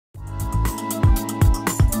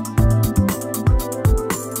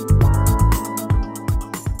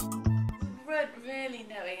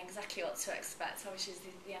what to expect, obviously, is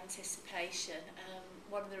the anticipation.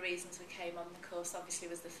 One of the reasons we came on the course, obviously,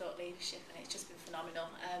 was the thought leadership, and it's just been phenomenal.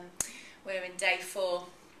 We're in day 4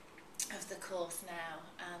 of the course now,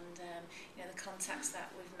 and you know, the contacts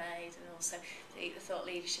that we've made, and also the thought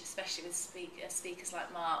leadership, especially with speakers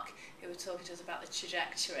like Mark, who were talking to us about the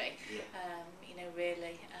trajectory. You know,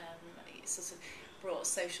 really sort of brought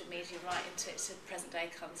social media right into present day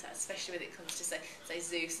context, especially when it comes to say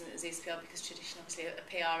Zeus and Zeus PR, because traditionally, obviously, a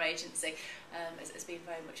PR agency has been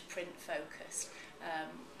very much print focused.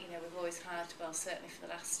 You know, we've always had, well, certainly for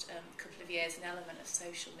the last couple of years, an element of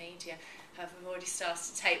social media. However, we've already started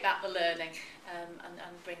to take back the learning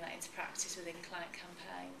and bring that into practice within client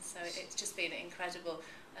campaigns. So it's just been incredible.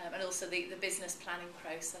 And also the business planning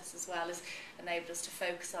process as well has enabled us to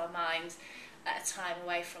focus our minds at a time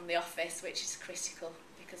away from the office, which is critical,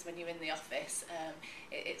 because when you're in the office,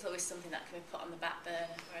 it's always something that can be put on the back burner,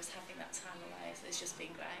 whereas having that time away has just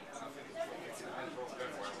been great.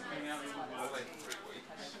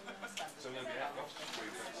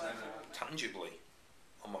 Tangibly,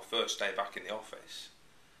 on my first day back in the office,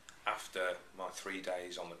 after my 3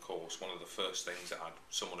 days on the course, one of the first things that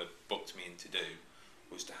someone had booked me in to do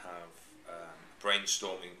was to have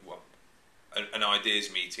brainstorming, well, an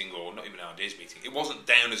ideas meeting, or not even an ideas meeting. It wasn't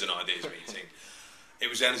down as an ideas meeting. It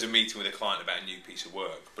was down as a meeting with a client about a new piece of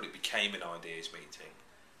work, but it became an ideas meeting.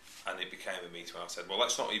 And it became a meeting where I said, well,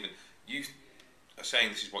 let's not even, you are saying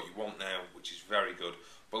this is what you want now, which is very good,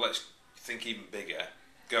 but let's think even bigger,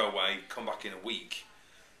 go away, come back in a week,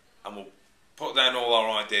 and we'll put down all our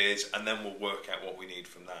ideas, and then we'll work out what we need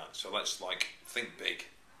from that. So let's, like, think big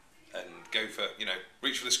and go for, you know,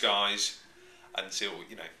 reach for the skies and see what,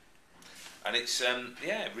 you know. And it's,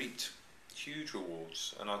 yeah, it reaped huge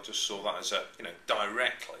rewards, and I just saw that as a, you know,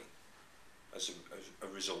 directly as a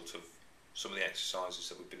result of some of the exercises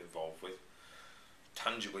that we've been involved with,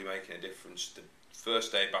 tangibly making a difference. The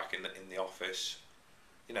first day back in the office,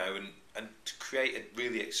 you know, and to create a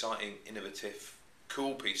really exciting, innovative,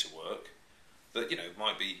 cool piece of work that, you know,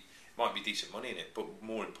 might be decent money in it, but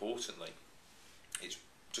more importantly, it's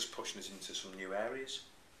just pushing us into some new areas.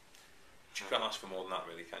 You can't ask for more than that,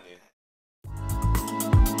 really, can you?